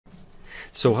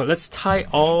So let's tie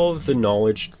all of the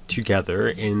knowledge together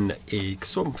in a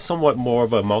somewhat more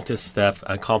of a multi-step,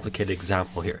 complicated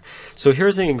example here. So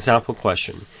here's an example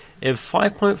question. If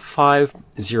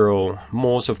 5.50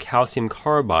 moles of calcium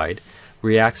carbide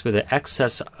reacts with an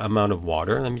excess amount of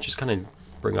water, let me just kind of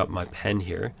bring up my pen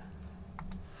here.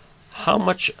 How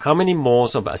many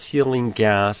moles of acetylene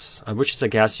gas, which is a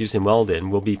gas used in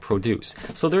welding, will be produced?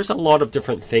 So there's a lot of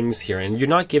different things here, and you're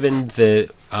not given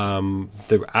the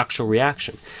actual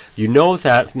reaction. You know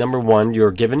that number one,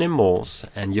 you're given in moles,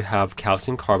 and you have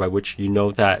calcium carbide, which you know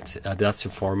that that's the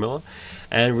formula,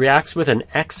 and reacts with an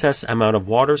excess amount of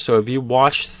water. So if you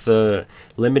watch the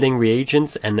limiting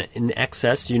reagents and in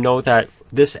excess, you know that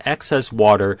this excess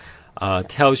water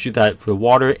tells you that the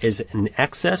water is in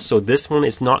excess, so this one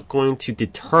is not going to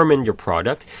determine your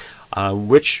product,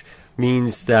 which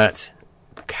means that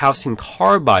calcium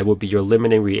carbide will be your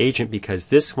limiting reagent, because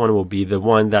this one will be the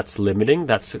one that's limiting.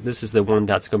 This is the one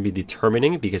that's going to be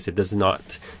determining, because it does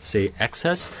not say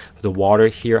excess. The water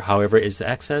here, however, is the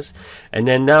excess. And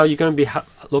then now you're going to be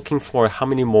looking for how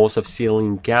many moles of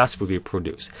acetylene gas will be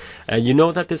produced. And you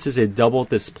know that this is a double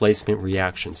displacement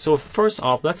reaction. So first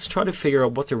off, let's try to figure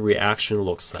out what the reaction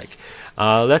looks like.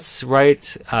 Let's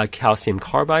write calcium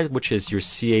carbide, which is your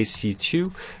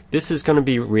CaC2. This is going to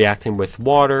be reacting with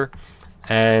water,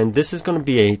 and this is going to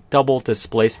be a double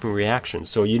displacement reaction.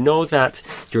 So you know that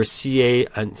your Ca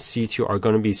and C2 are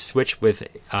going to be switched with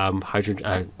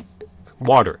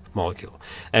water molecule.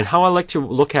 And how I like to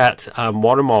look at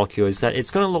water molecule is that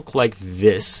it's going to look like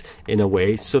this in a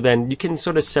way. So then you can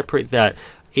sort of separate that.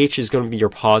 H is going to be your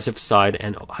positive side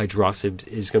and hydroxide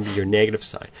is going to be your negative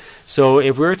side. So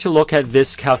if we were to look at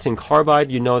this calcium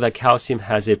carbide, you know that calcium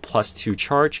has a +2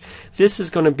 charge. This is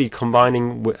going to be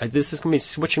combining, this is going to be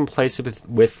switching places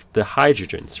with the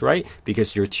hydrogens, right?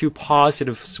 Because your two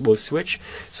positives will switch.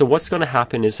 So what's going to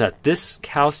happen is that this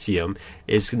calcium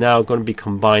is now going to be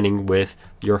combining with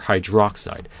your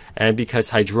hydroxide. And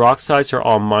because hydroxides are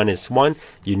all -1,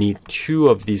 you need 2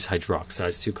 of these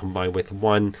hydroxides to combine with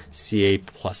 1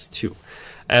 Ca+2.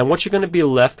 And what you're going to be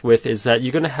left with is that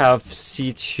you're going to have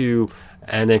C2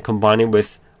 and then combining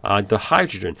with the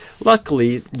hydrogen.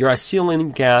 Luckily, your acetylene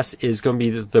gas is going to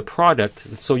be the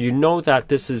product, so you know that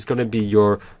this is going to be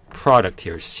your product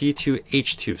here,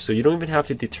 C2H2. So you don't even have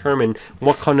to determine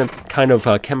what kind of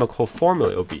chemical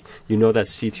formula it will be. You know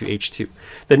that's C2H2.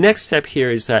 The next step here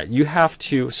is that you have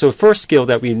to, so first skill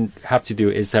that we have to do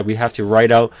is that we have to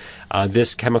write out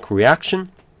this chemical reaction.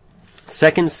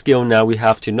 Second skill now we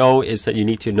have to know is that you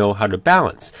need to know how to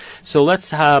balance. So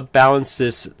let's balance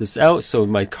this out. So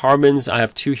my carbons, I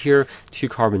have 2 here, 2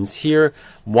 carbons here,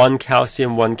 1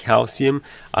 calcium, 1 calcium.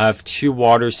 I have 2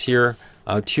 waters here,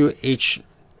 2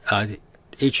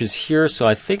 H's here. So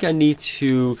I think I need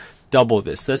to double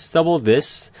this. Let's double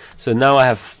this. So now I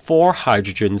have 4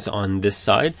 hydrogens on this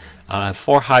side. I have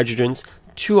 4 hydrogens,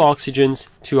 2 oxygens,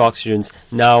 2 oxygens.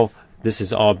 Now this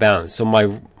is all balanced. So my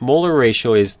molar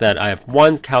ratio is that I have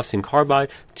 1 calcium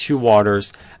carbide, 2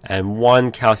 waters, and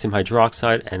 1 calcium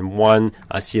hydroxide, and 1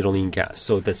 acetylene gas.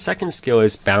 So the second skill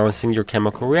is balancing your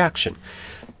chemical reaction.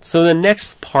 So the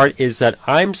next part is that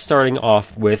I'm starting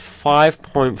off with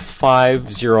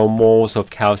 5.50 moles of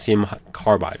calcium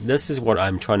carbide. This is what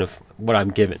I'm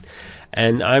given.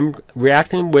 And I'm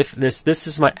reacting with this. This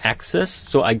is my excess.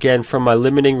 So again, from my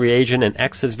limiting reagent and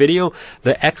excess video,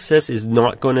 the excess is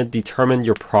not going to determine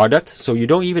your product. So you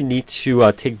don't even need to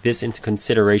take this into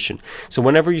consideration. So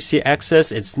whenever you see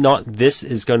excess, it's not this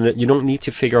is going to, you don't need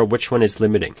to figure out which one is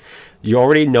limiting. You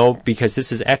already know because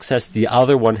this is excess, the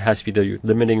other one has to be the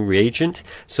limiting reagent.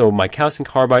 So my calcium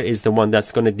carbide is the one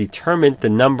that's going to determine the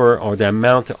number or the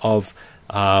amount of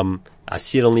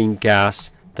acetylene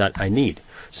gas that I need.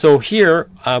 So here,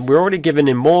 we're already given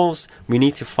in moles. We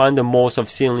need to find the moles of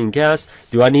acetylene gas.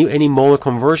 Do I need any molar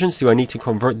conversions? Do I need to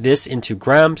convert this into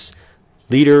grams,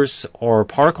 liters, or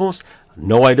particles?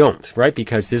 No, I don't, right?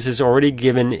 Because this is already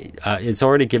given, it's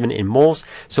already given in moles.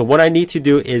 So what I need to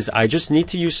do is I just need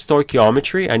to use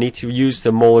stoichiometry. I need to use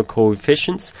the molar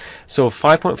coefficients. So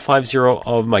 5.50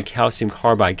 of my calcium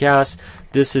carbide gas.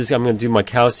 This is, I'm going to do my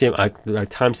calcium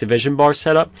times division bar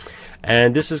setup.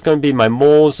 And this is going to be my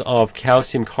moles of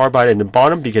calcium carbide in the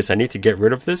bottom because I need to get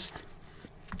rid of this.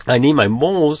 I need my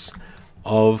moles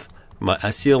of my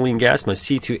acetylene gas, my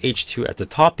C2H2 at the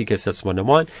top because that's what I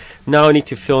want. Now I need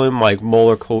to fill in my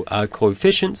molar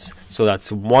coefficients. So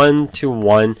that's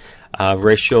 1:1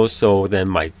 ratio. So then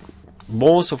my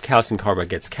moles of calcium carbide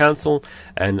gets canceled.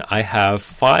 And I have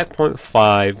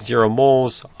 5.50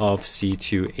 moles of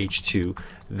C2H2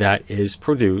 that is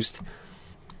produced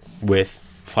with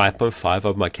 5.5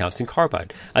 of my calcium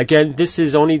carbide. Again, this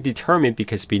is only determined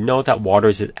because we know that water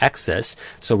is in excess,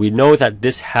 so we know that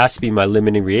this has to be my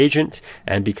limiting reagent,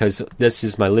 and because this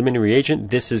is my limiting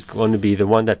reagent, this is going to be the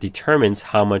one that determines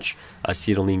how much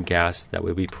acetylene gas that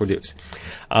will be produced.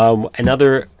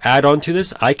 Another add-on to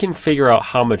this, I can figure out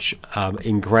how much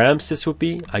in grams this would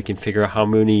be. I can figure out how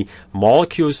many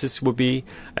molecules this would be,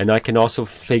 and I can also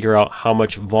figure out how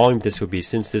much volume this would be,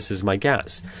 since this is my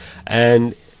gas.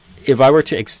 And if I were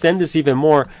to extend this even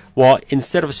more, well,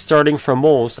 instead of starting from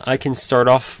moles, I can start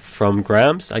off from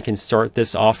grams. I can start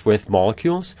this off with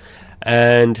molecules.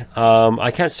 And I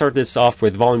can't start this off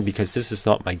with volume because this is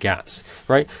not my gas,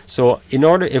 right? So in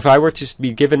order, if I were to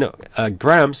be given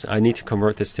grams, I need to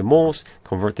convert this to moles,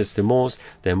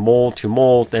 then mole to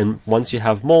mole. Then once you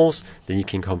have moles, then you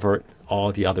can convert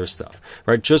all the other stuff,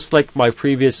 right? Just like my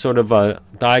previous sort of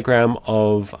diagram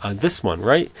of this one,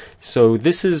 right? So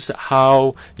this is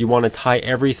how you want to tie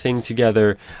everything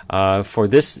together. For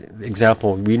this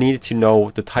example, we needed to know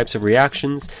the types of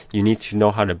reactions. You need to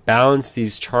know how to balance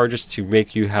these charges to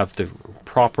make you have the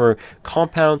proper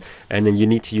compound, and then you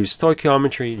need to use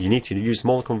stoichiometry, you need to use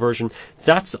mole conversion.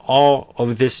 That's all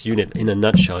of this unit in a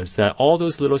nutshell, is that all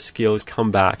those little skills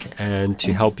come back and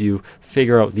to help you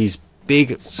figure out these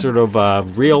big sort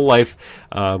of real life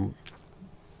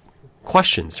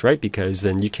questions, right? Because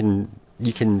then you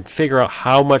can figure out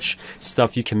how much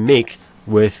stuff you can make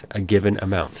with a given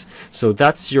amount. So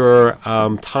that's your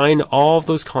tying all of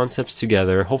those concepts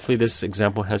together. Hopefully this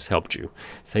example has helped you.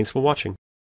 Thanks for watching.